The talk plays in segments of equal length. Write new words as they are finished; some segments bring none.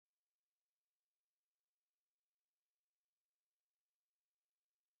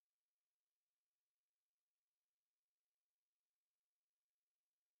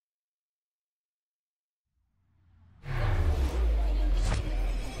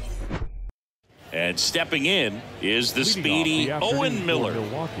And stepping in is the speedy Owen Miller.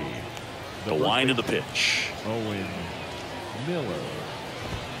 The wind of the pitch. Owen Miller.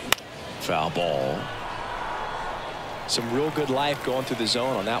 Foul ball. Some real good life going through the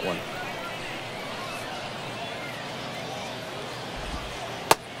zone on that one.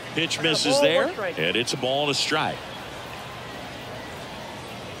 Pitch misses there, and it's a ball and a strike.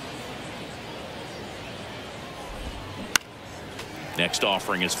 Next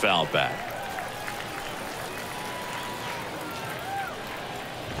offering is fouled back.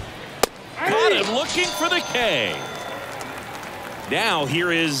 Caught him looking for the K. Now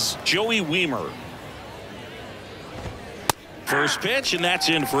here is Joey Wiemer. First pitch, and that's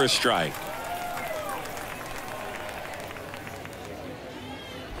in for a strike.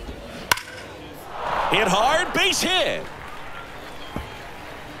 Hit hard, base hit.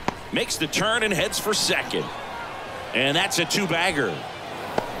 Makes the turn and heads for second. And that's a two-bagger.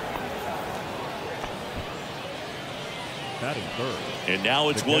 Batting third. And now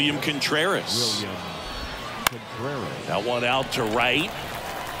it's William Contreras. That one out to right.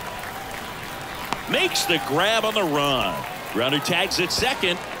 Makes the grab on the run. Runner tags at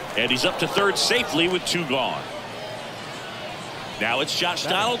second, and he's up to third safely with two gone. Now it's Josh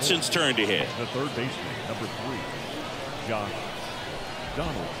Donaldson's turn to hit. The third baseman, number 3, Josh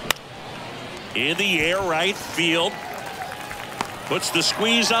Donaldson. In the air, right field. Puts the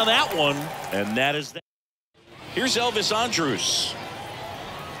squeeze on that one, and that is that. Here's Elvis Andrus.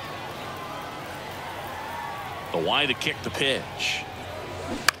 The wind to kick the pitch.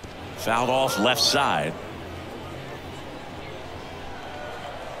 Fouled off left side.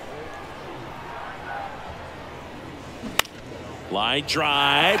 Line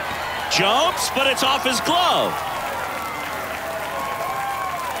drive. Jumps, but it's off his glove.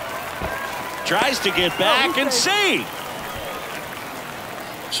 Tries to get back and see.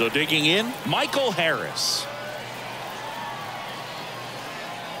 So digging in, Michael Harris.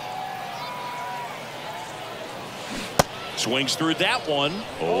 Swings through that one.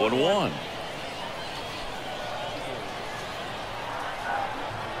 0-1.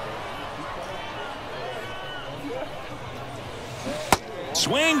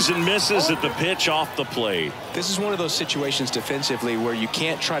 Swings and misses at the pitch off the plate. This is one of those situations defensively where you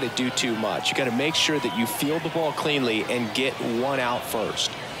can't try to do too much. You got to make sure that you field the ball cleanly and get one out first.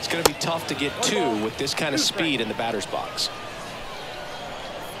 It's going to be tough to get two with this kind of speed in the batter's box.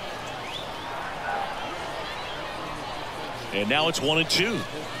 And now it's 1-2.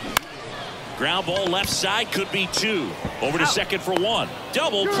 Ground ball left side, could be two. Over to second for one.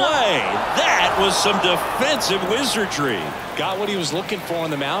 Double play. That was some defensive wizardry. Got what he was looking for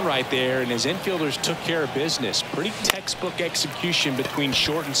on the mound right there, and his infielders took care of business. Pretty textbook execution between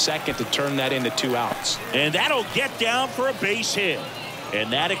short and second to turn that into 2 outs. And that'll get down for a base hit.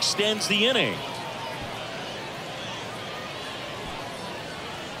 And that extends the inning.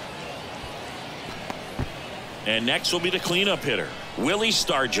 And next will be the cleanup hitter, Willie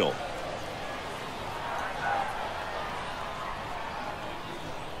Stargell.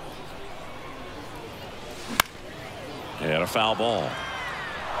 And a foul ball.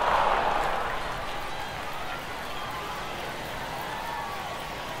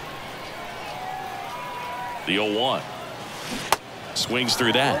 The 0-1. Swings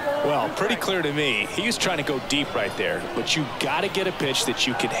through that. Well, pretty clear to me. He was trying to go deep right there, but you got to get a pitch that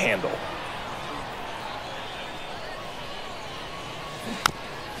you can handle.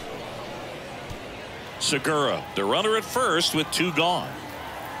 Segura, the runner at first with 2 gone.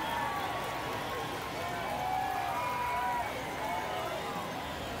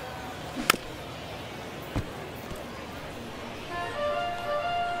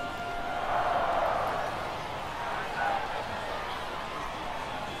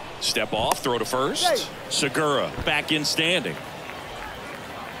 Step off, throw to first. Segura back in standing.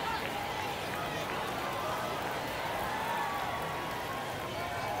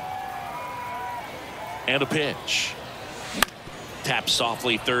 And a pitch. Tap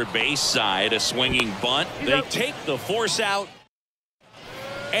softly third base side, a swinging bunt. They take the force out.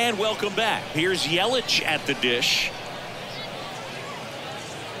 And welcome back. Here's Yelich at the dish.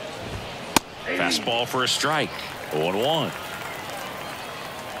 Fastball for a strike. 0-1.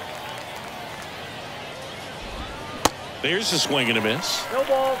 There's a swing and a miss. No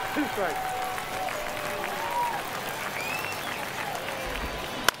ball, 2 strikes.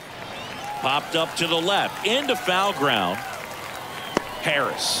 Popped up to the left into foul ground.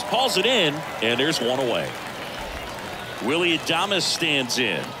 Harris hauls it in, and there's one away. Willie Adames stands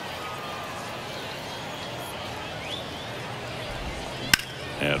in.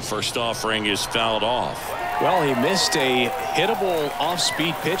 And first offering is fouled off. Well, he missed a hittable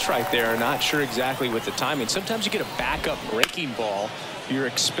off-speed pitch right there. Not sure exactly with the timing. Sometimes you get a backup breaking ball. You're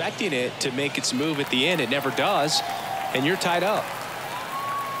expecting it to make its move at the end. It never does, and you're tied up.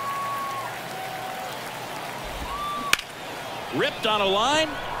 Ripped on a line.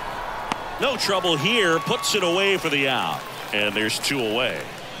 No trouble here. Puts it away for the out. And there's 2 away.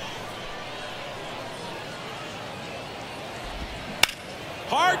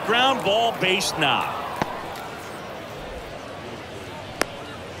 Hard ground ball, base knock.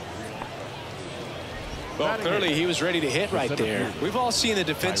 Well, clearly he was ready to hit right there. We've all seen the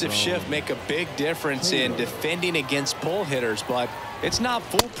defensive shift make a big difference in defending against pull hitters, but it's not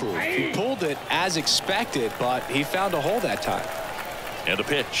foolproof. He pulled it as expected, but he found a hole that time. And a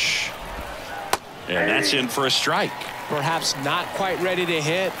pitch. And that's in for a strike. Perhaps not quite ready to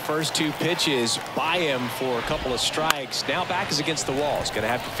hit. First 2 pitches by him for a couple of strikes. Now back is against the wall. He's going to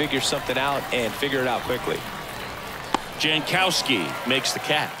have to figure something out and figure it out quickly. Jankowski makes the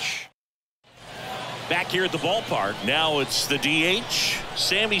catch. Back here at the ballpark. Now it's the DH,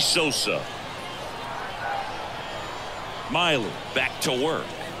 Sammy Sosa. Miley back to work.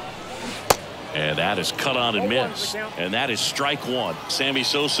 And that is cut on and miss. And that is strike 1. Sammy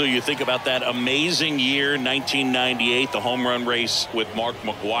Sosa, you think about that amazing year, 1998, the home run race with Mark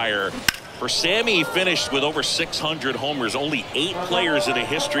McGwire. For Sammy, he finished with over 600 homers. Only 8 players in the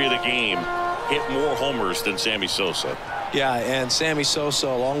history of the game hit more homers than Sammy Sosa. Yeah, and Sammy Sosa,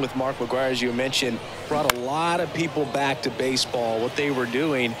 along with Mark McGwire, as you mentioned, brought a lot of people back to baseball. What they were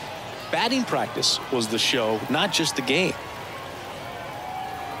doing, batting practice was the show, not just the game.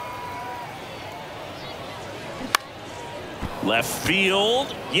 Left field,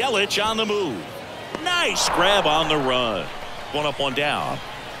 Yelich on the move. Nice grab on the run. 1 up, 1 down.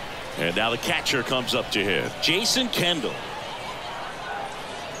 And now the catcher comes up to hit. Jason Kendall.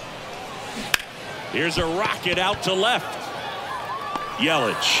 Here's a rocket out to left.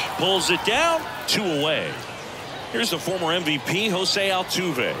 Yelich pulls it down. 2 away. Here's the former MVP, Jose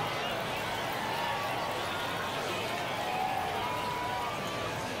Altuve.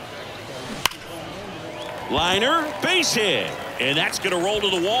 Liner, base hit. And that's going to roll to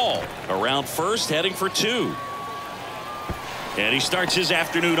the wall. Around first, heading for 2. And he starts his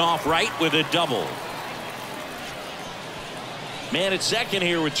afternoon off right with a double. Man at second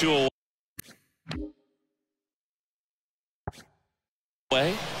here with 2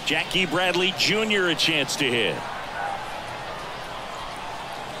 away. Jackie Bradley Jr. a chance to hit.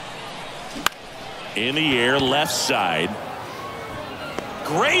 In the air, left side.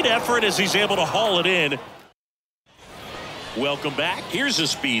 Great effort as he's able to haul it in. Welcome back. Here's a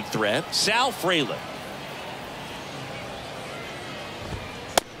speed threat, Sal Frelick.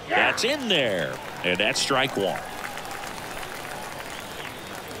 That's in there, and that's strike 1.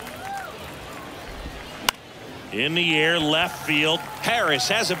 In the air, left field. Harris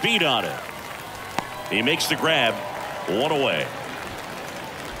has a beat on it. He makes the grab. 1 away.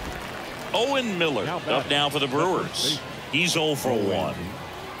 Owen Miller up now for the Brewers. He's 0 for 1.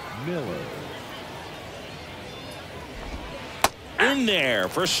 Miller. In there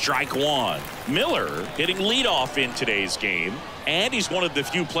for strike 1. Miller hitting leadoff in today's game, and he's one of the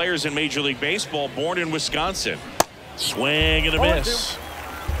few players in Major League Baseball born in Wisconsin. Swing and a miss.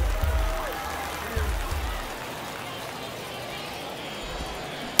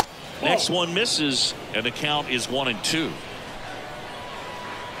 Next one misses, and the count is 1-2.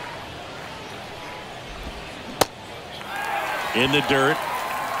 In the dirt.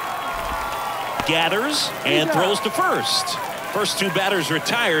 Gathers and throws to first. First 2 batters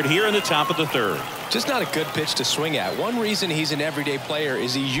retired here in the top of the 3rd. Just not a good pitch to swing at. One reason he's an everyday player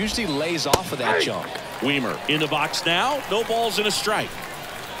is he usually lays off of that junk. Weimer in the box now. No balls and a strike.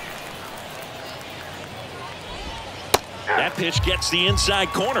 That pitch gets the inside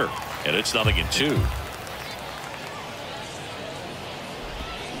corner, and it's 0-2.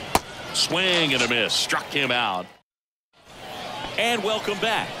 Swing and a miss. Struck him out. And welcome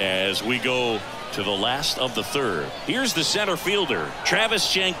back as we go to the last of the 3rd. Here's the center fielder, Travis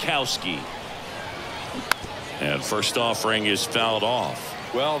Jankowski. And first offering is fouled off.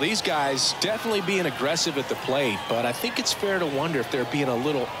 Well, these guys definitely being aggressive at the plate, but I think it's fair to wonder if they're being a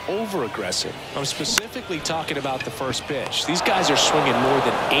little over-aggressive. I'm specifically talking about the first pitch. These guys are swinging more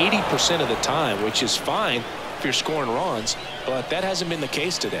than 80% of the time, which is fine if you're scoring runs, but that hasn't been the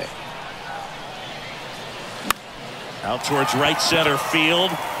case today. Out towards right center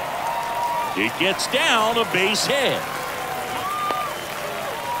field. It gets down, a base hit.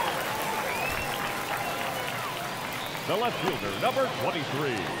 The left fielder, number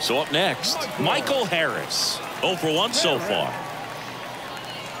 23. So up next, Michael Harris. 0 for 1 so far.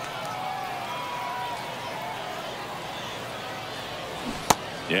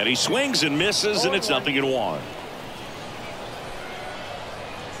 And he swings and misses, and it's 0-1.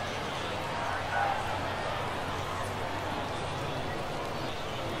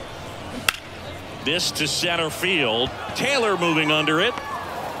 This to center field. Taylor moving under it.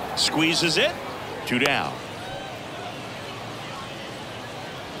 Squeezes it. 2 down.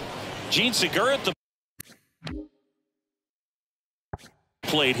 Gene Segura at the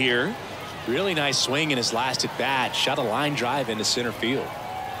plate here. Really nice swing in his last at bat. Shot a line drive into center field.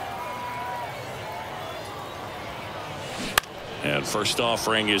 And first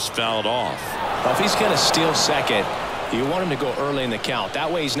offering is fouled off. Well, if he's going to steal second, you want him to go early in the count.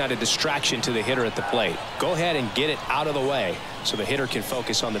 That way he's not a distraction to the hitter at the plate. Go ahead and get it out of the way so the hitter can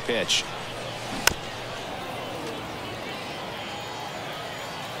focus on the pitch.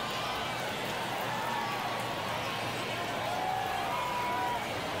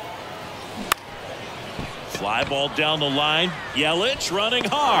 Fly ball down the line. Yelich running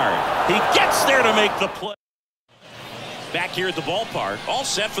hard. He gets there to make the play. Back here at the ballpark, all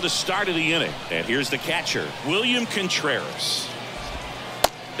set for the start of the inning. And here's the catcher, William Contreras.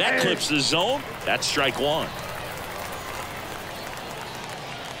 That clips the zone. That's strike 1.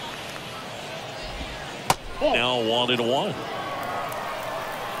 Now 1-1.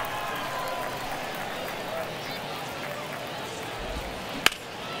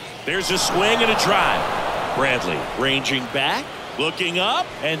 There's a swing and a drive. Bradley ranging back, looking up,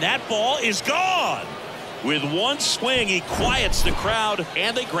 and that ball is gone. With one swing, he quiets the crowd,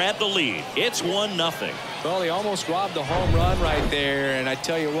 and they grab the lead. It's 1-0. Well, he almost robbed the home run right there, and I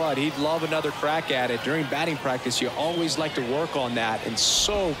tell you what, he'd love another crack at it. During batting practice, you always like to work on that, and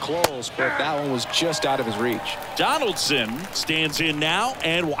so close, but that one was just out of his reach. Donaldson stands in now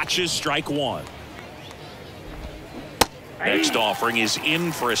and watches strike 1. Next offering is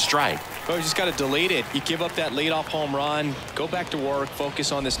in for a strike. Well, you just got to delete it. You give up that leadoff home run, go back to work,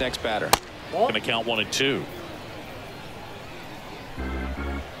 focus on this next batter. Going to count 1-2.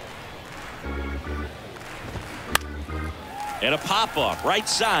 And a pop-up right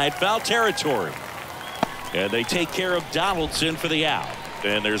side, foul territory. And they take care of Donaldson for the out.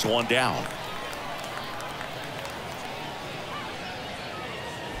 And there's 1 down.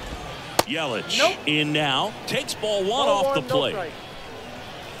 Yelich in now, takes ball 1 off the plate.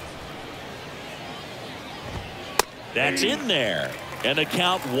 That's in there. And a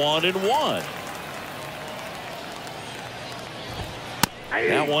count 1-1.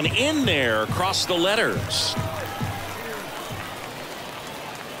 That one in there across the letters.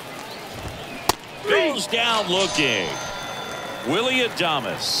 Goes down looking. Willie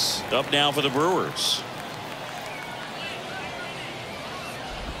Adames up now for the Brewers.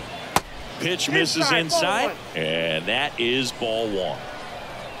 Pitch misses inside, and that is ball 1.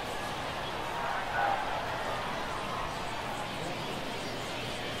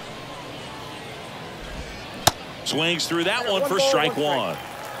 Swings through that one for strike 1.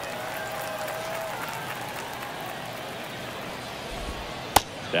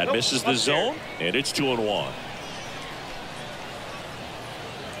 That misses the zone, and it's 2-1.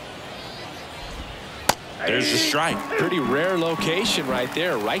 There's the strike. Pretty rare location right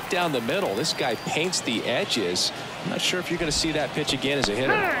there, right down the middle. This guy paints the edges. I'm not sure if you're going to see that pitch again as a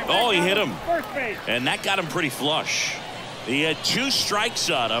hitter. Oh, he hit him. And that got him pretty flush. He had 2 strikes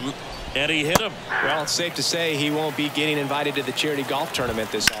on him, and he hit him. Well, it's safe to say he won't be getting invited to the charity golf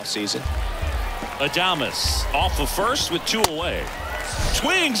tournament this offseason. Adames off of first with 2 away.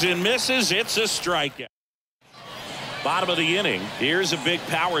 Swings and misses. It's a strikeout. Bottom of the inning. Here's a big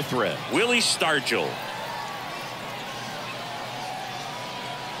power threat. Willie Stargell.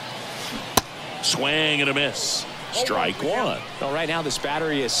 Swing and a miss. Strike 1. Well, right now this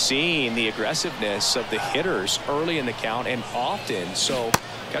battery is seeing the aggressiveness of the hitters early in the count and often. So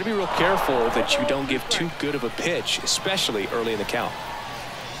got to be real careful that you don't give too good of a pitch, especially early in the count.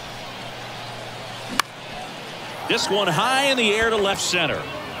 This one high in the air to left center.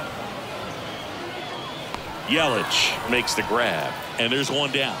 Yelich makes the grab, and there's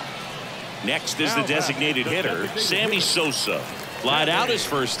 1 down. Next is the designated hitter, Sammy Sosa. Lied out his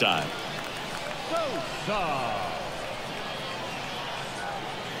first time.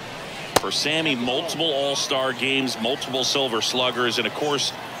 For Sammy, multiple All-Star games, multiple Silver Sluggers, and of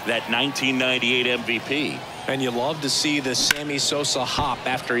course that 1998 MVP. And you love to see the Sammy Sosa hop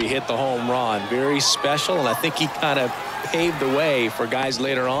after he hit the home run. Very special, and I think he kind of paved the way for guys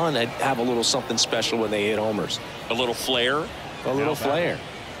later on that have a little something special when they hit homers. A little flair. A little flair.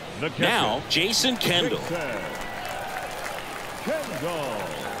 Now Jason Kendall.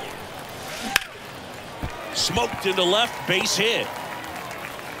 Smoked into left, base hit.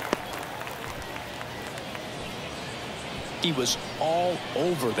 He was all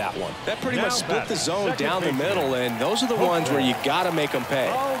over that one. That pretty much split the zone down the baseman. middle, and those are the ones where you got to make them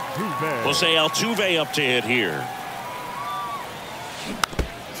pay. Jose Altuve up to hit here.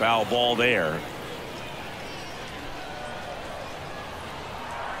 Foul ball there.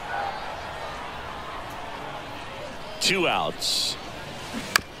 Two outs.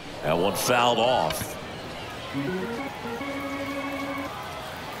 That one fouled off.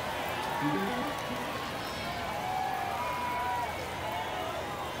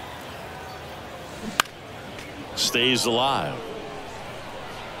 Stays alive.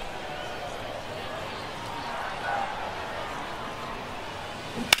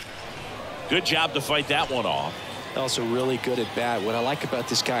 Good job to fight that one off. Also really good at bat. What I like about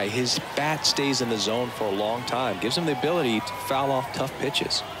this guy, his bat stays in the zone for a long time. Gives him the ability to foul off tough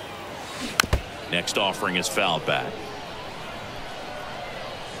pitches. Next offering is fouled back.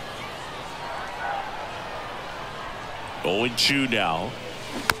 Oh, 0-2 now.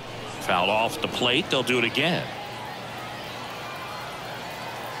 Fouled off the plate. They'll do it again.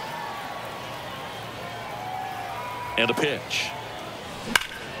 And a pitch.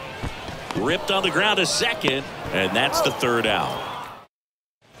 Ripped on the ground to second, and that's the third out.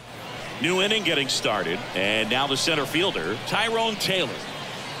 New inning getting started, and now the center fielder, Tyrone Taylor.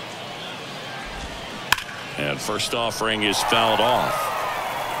 And first offering is fouled off.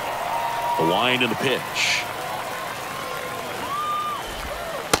 The wind and the pitch.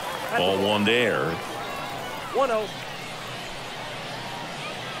 Ball one there. 1-0.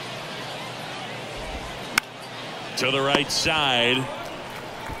 To the right side.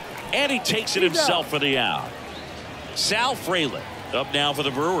 And he takes it himself for the out. Sal Frelick up now for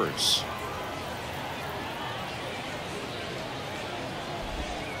the Brewers.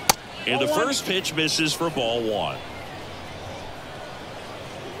 And the first pitch misses for ball one.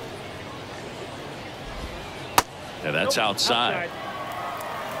 And that's outside.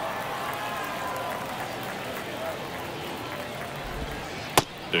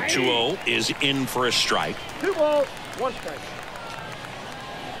 The 2-0 is in for a strike. 2 balls, 1 strike.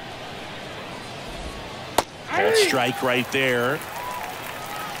 Called strike right there.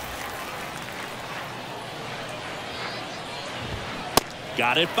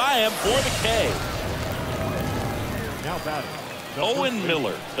 Got it by him for the K. Now batting. Owen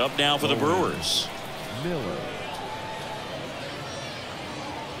Miller up now for the Brewers. Miller.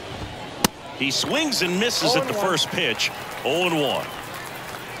 He swings and misses at the first pitch. 0-1.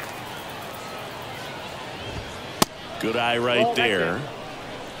 Good eye right there.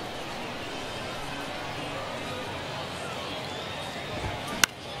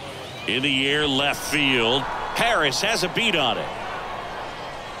 In the air, left field. Harris has a beat on it.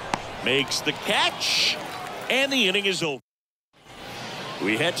 Makes the catch. And the inning is over.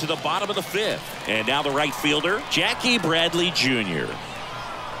 We head to the bottom of the fifth. And now the right fielder, Jackie Bradley Jr.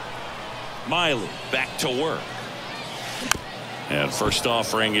 Miley back to work. And first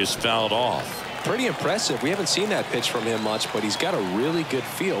offering is fouled off. Pretty impressive. We haven't seen that pitch from him much, but he's got a really good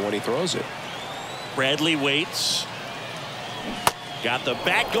feel when he throws it. Bradley waits. Got the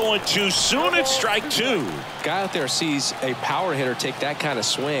bat going too soon. It's strike two. Guy out there sees a power hitter take that kind of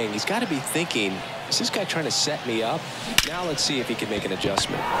swing. He's got to be thinking, is this guy trying to set me up? Now let's see if he can make an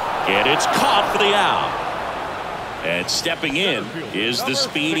adjustment. And it's caught for the out. And stepping in is the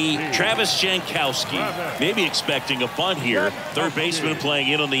speedy Travis Jankowski. Maybe expecting a bunt here. Third baseman playing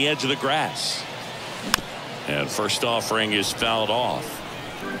in on the edge of the grass. And first offering is fouled off.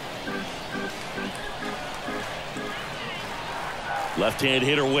 Left-hand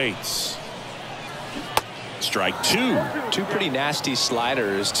hitter waits. Strike two. Two pretty nasty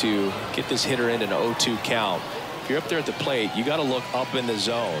sliders to get this hitter in an 0-2 count. If you're up there at the plate, you got to look up in the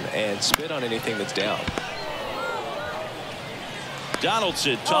zone and spit on anything that's down.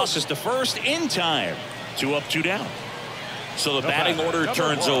 Donaldson tosses to first in time. 2 up, 2 down. So the batting order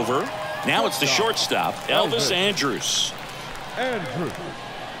turns over. Now it's the shortstop, Elvis Andrus.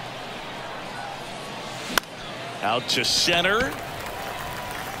 Out to center.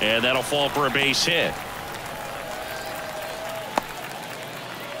 And that'll fall for a base hit.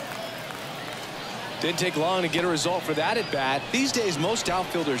 Didn't take long to get a result for that at bat. These days, most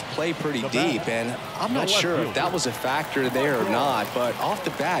outfielders play pretty deep, and I'm not sure if that was a factor there or not, but off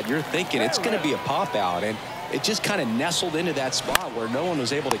the bat, you're thinking it's going to be a pop out, and it just kind of nestled into that spot where no one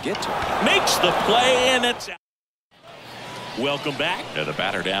was able to get to it. Makes the play, and it's out. Welcome back to the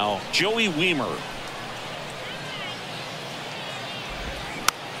batter now, Joey Wiemer.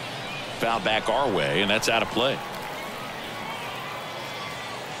 Foul back our way, and that's out of play.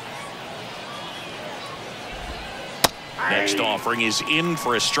 Next offering is in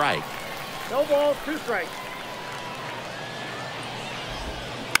for a strike. No balls, 2 strikes.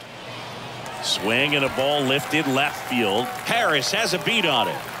 Swing and a ball lifted left field. Harris has a beat on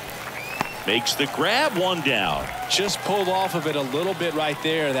it. Makes the grab, one down. Just pulled off of it a little bit right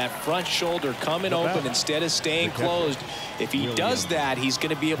there. That front shoulder coming open instead of staying closed. If he does that, he's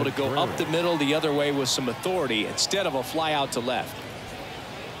going to be able to go up the middle the other way with some authority instead of a fly out to left.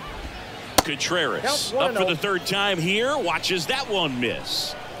 Contreras up for the third time here. Watches that one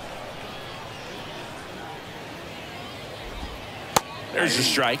miss. There's a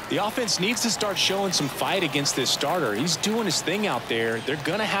strike. The offense needs to start showing some fight against this starter. He's doing his thing out there. They're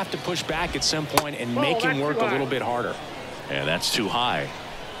going to have to push back at some point and make him work a little bit harder. And that's too high.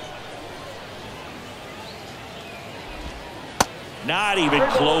 Not even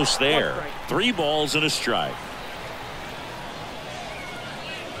close there. 3 balls and a strike.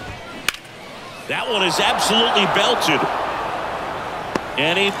 That one is absolutely belted.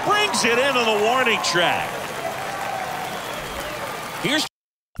 And he brings it into the warning track. Here's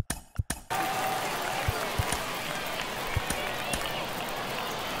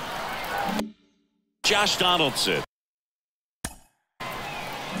Josh Donaldson.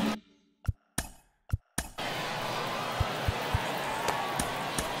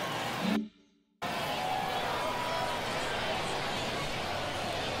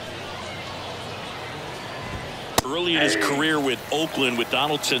 Early in his career with Oakland, with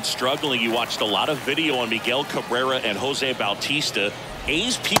Donaldson struggling, you watched a lot of video on Miguel Cabrera and Jose Bautista.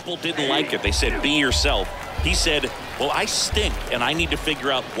 A's people didn't like it. They said, be yourself. He said, well, I stink, and I need to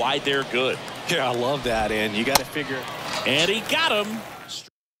figure out why they're good. Yeah, I love that, and you got to figure. And he got him.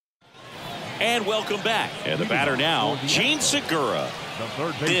 And welcome back. And the batter now, Gene Segura.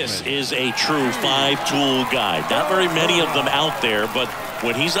 This is a true 5-tool guy. Not very many of them out there, but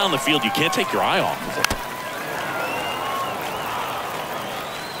when he's on the field, you can't take your eye off of him.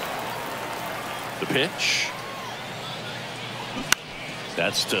 The pitch.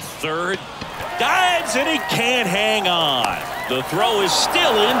 That's to third. Dives, and he can't hang on. The throw is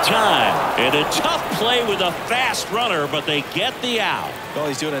still in time. And a tough play with a fast runner, but they get the out. Well,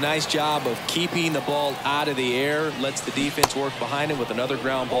 he's doing a nice job of keeping the ball out of the air. Lets the defense work behind him with another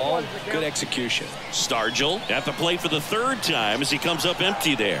ground ball. Good execution. Stargell at the plate for the third time as he comes up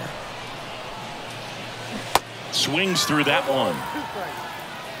empty there. Swings through that one.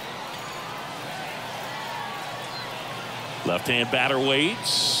 Left-hand batter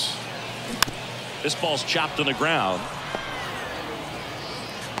waits. This ball's chopped on the ground.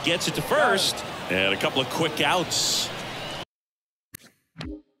 Gets it to first. And a couple of quick outs.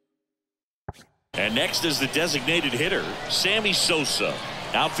 And next is the designated hitter, Sammy Sosa.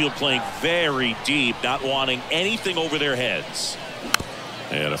 Outfield playing very deep, not wanting anything over their heads.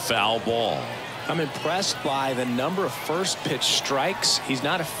 And a foul ball. I'm impressed by the number of first pitch strikes. He's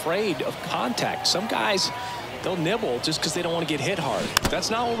not afraid of contact. Some guys, they'll nibble just because they don't want to get hit hard.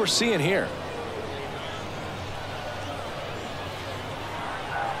 That's not what we're seeing here.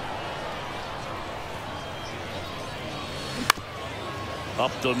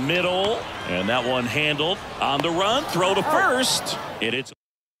 Up the middle, and that one handled. On the run, throw to first. And it's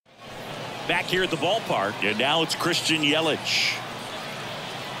back here at the ballpark, and now it's Christian Yelich.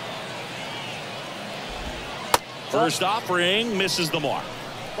 First offering misses the mark.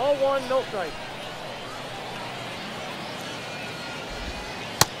 Ball 1, no strike.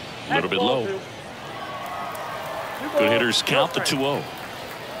 A little bit low. Good hitters count the 2-0.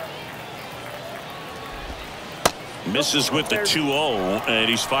 Misses with the 2-0, and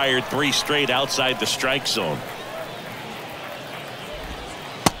he's fired 3 straight outside the strike zone.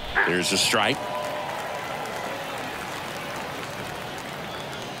 There's a strike.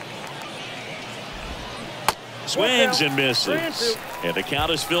 Swings and misses. And the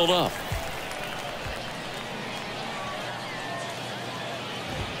count is filled up.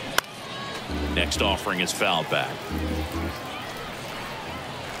 Next offering is fouled back.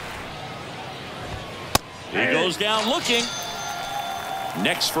 He goes down looking.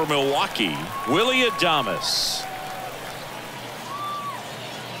 Next for Milwaukee, Willy Adames.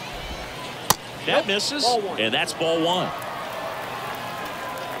 That misses, and that's ball 1.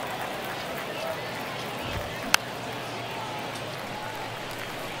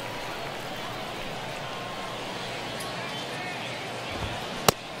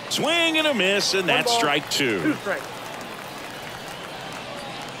 Swing and a miss, and that's strike 2.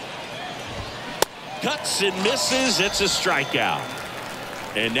 Cuts and misses. It's a strikeout.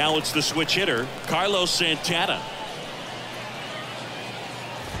 And now it's the switch hitter, Carlos Santana.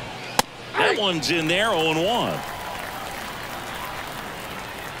 That one's in there, 0-1.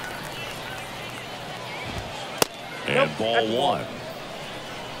 And ball 1.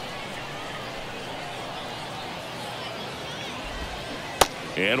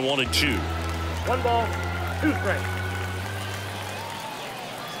 And 1-2. 1 ball, 2 strikes.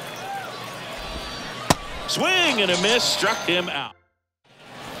 Swing and a miss, struck him out.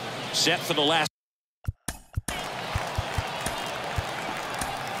 Set for the last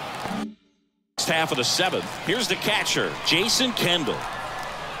half of the 7th. Here's the catcher, Jason Kendall.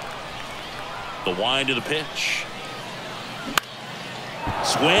 The wind of the pitch.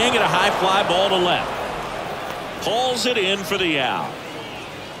 Swing and a high fly ball to left. Pulls it in for the out.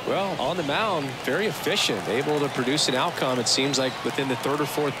 Well, on the mound, very efficient, able to produce an outcome, it seems like, within the 3rd or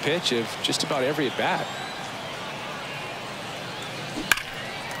 4th pitch of just about every at bat.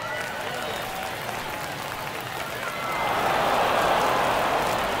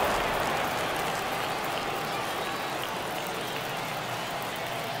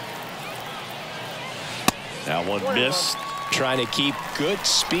 That one missed. Trying to keep good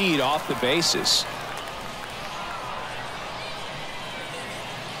speed off the bases.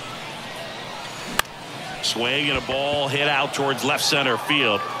 Swing and a ball hit out towards left center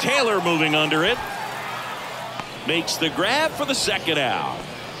field. Taylor moving under it. Makes the grab for the 2nd out.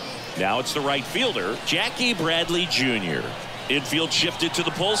 Now it's the right fielder, Jackie Bradley Jr. Infield shifted to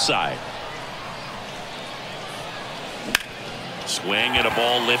the pull side. Swing and a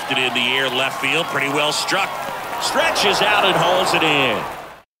ball lifted in the air left field. Pretty well struck. Stretches out and hauls it in.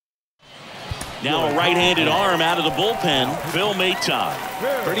 Now a right-handed arm out of the bullpen, Phil Maton.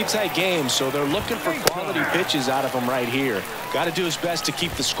 Pretty tight game, so they're looking for quality pitches out of him right here. Got to do his best to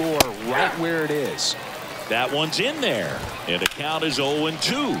keep the score right where it is. That one's in there, and the count is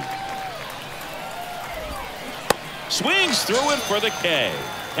 0-2. Swings through it for the K.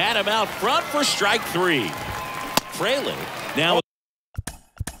 Had him out front for strike 3. Fraley now.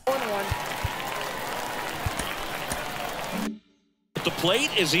 At the plate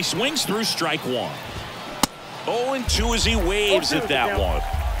as he swings through strike 1. 0-2 as he waves at that one.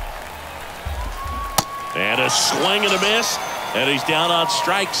 And a swing and a miss, and he's down on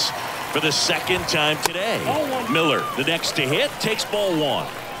strikes for the 2nd time today. Miller, the next to hit, takes ball 1.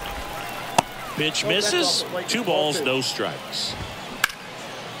 Pitch misses. 2 balls, no strikes.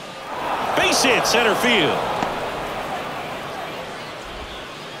 Base hit, center field.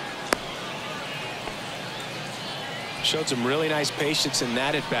 Showed some really nice patience in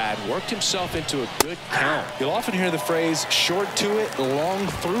that at bat. Worked himself into a good count. You'll often hear the phrase short to it, long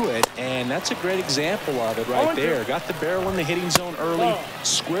through it, and that's a great example of it right there. Got the barrel in the hitting zone early,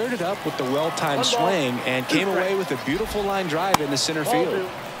 squared it up with the well-timed swing, and came away with a beautiful line drive in the center field.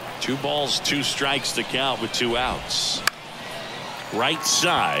 2 balls, 2 strikes to count with 2 outs. Right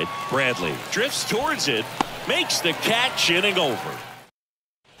side, Bradley drifts towards it, makes the catch, inning over.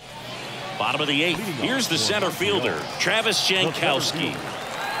 Bottom of the 8th. Here's the center fielder, Travis Jankowski.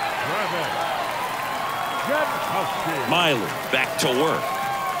 Miley back to work.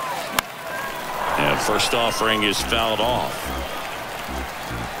 And first offering is fouled off.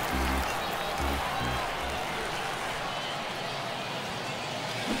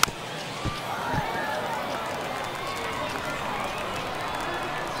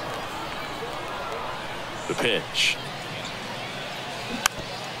 The pitch.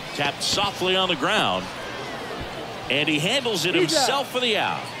 Tapped softly on the ground, and he handles it himself for the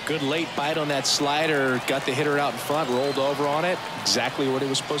out. Good late bite on that slider. Got the hitter out in front, rolled over on it. Exactly what he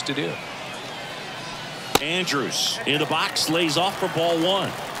was supposed to do. Andrews in the box, lays off for ball 1.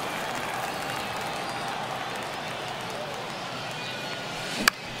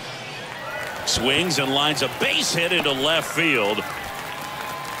 Swings and lines a base hit into left field.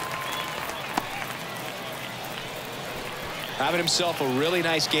 Having himself a really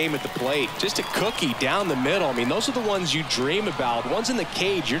nice game at the plate. Just a cookie down the middle. I mean, those are the ones you dream about. Ones in the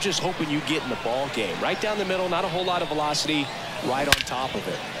cage, you're just hoping you get in the ball game. Right down the middle, not a whole lot of velocity, right on top of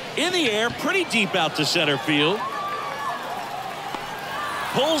it. In the air, pretty deep out to center field.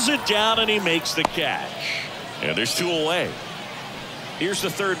 Pulls it down, and he makes the catch. And there's 2 away. Here's the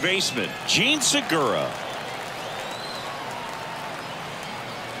 3rd baseman, Gene Segura.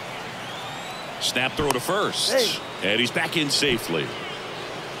 Snap throw to first. And he's back in safely.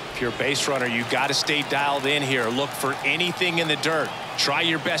 If you're a base runner, you got to stay dialed in here. Look for anything in the dirt. Try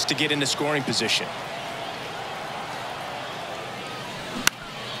your best to get into scoring position.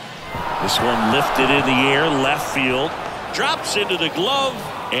 This one lifted in the air, left field. Drops into the glove,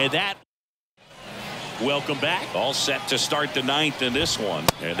 and that. Welcome back. All set to start the 9th in this one.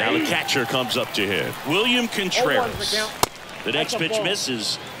 And now the catcher comes up to hit. William Contreras. The next pitch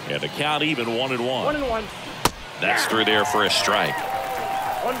misses, and the count even 1-1. 1-1. That's through there for a strike.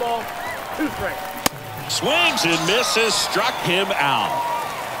 1 ball, 2 strikes. Swings and misses, struck him out.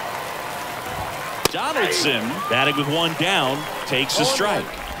 Donaldson, batting with 1 down, takes a strike.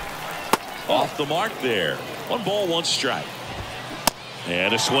 Off the mark there. 1 ball, 1 strike.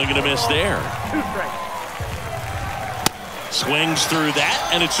 And a swing and a miss there. 2 strikes. Swings through that,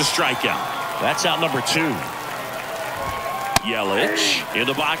 and it's a strikeout. That's out number 2. Yelich in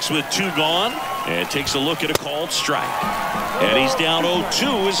the box with 2 gone, and takes a look at a called strike. And he's down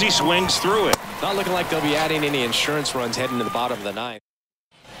 0-2 as he swings through it. Not looking like they'll be adding any insurance runs heading to the bottom of the 9th.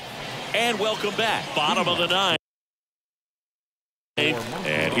 And welcome back. Bottom of the 9th.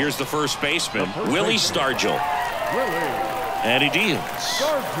 And here's the first baseman, Willie Stargell. And he deals.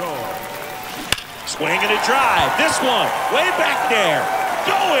 Swing and a drive. This one way back there.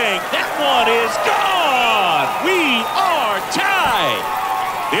 Going. That one is gone. We are tied.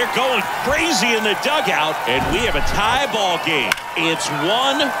 They're going crazy in the dugout, and we have a tie ball game. It's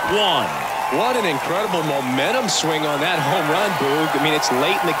 1-1. What an incredible momentum swing on that home run, Boog. I mean, it's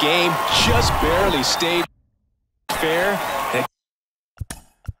late in the game, just barely stayed fair.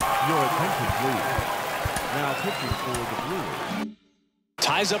 Your attention, please. Now pitching for the Brewers.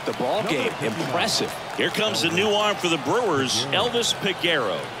 Ties up the ball game. Impressive. Here comes the new arm for the Brewers, Elvis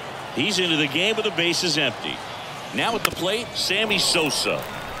Peguero. He's into the game with the bases empty. Now at the plate, Sammy Sosa.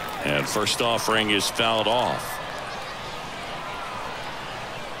 And first offering is fouled off.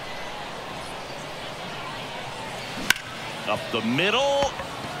 Up the middle.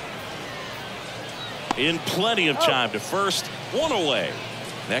 In plenty of time to first. 1 away.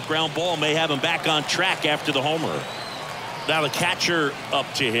 That ground ball may have him back on track after the homer. Now the catcher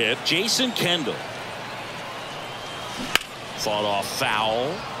up to hit, Jason Kendall. Fought off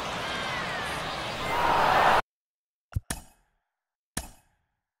foul.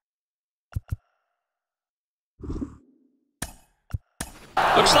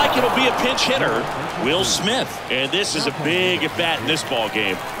 Looks like it'll be a pinch hitter, Will Smith. And this is a big at bat in this ball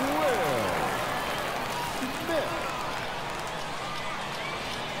game.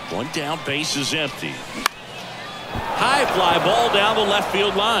 One down, base is empty. High fly ball down the left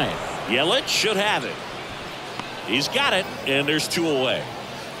field line. Yelich should have it. He's got it, and there's 2 away.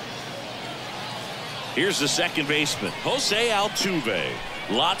 Here's the second baseman, Jose Altuve.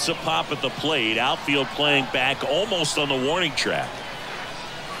 Lots of pop at the plate. Outfield playing back almost on the warning track.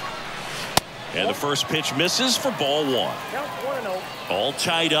 And the first pitch misses for ball 1. Count 1-0. All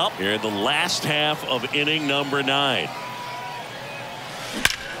tied up here in the last half of inning number 9.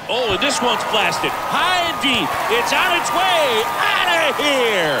 Oh, and this one's blasted high and deep. It's on its way out of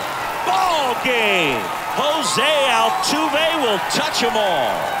here. Ball game. Jose Altuve will touch them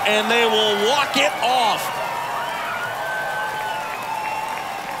all, and they will walk it off.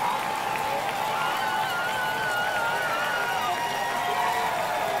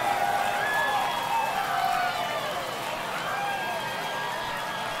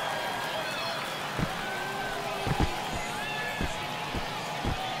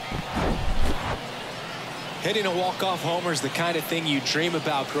 Hitting a walk-off homer is the kind of thing you dream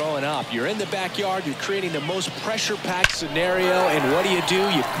about growing up. You're in the backyard, you're creating the most pressure-packed scenario, and what do?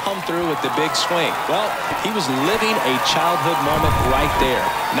 You come through with the big swing. Well, he was living a childhood moment right there.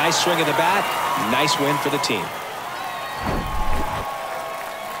 Nice swing of the bat, nice win for the team.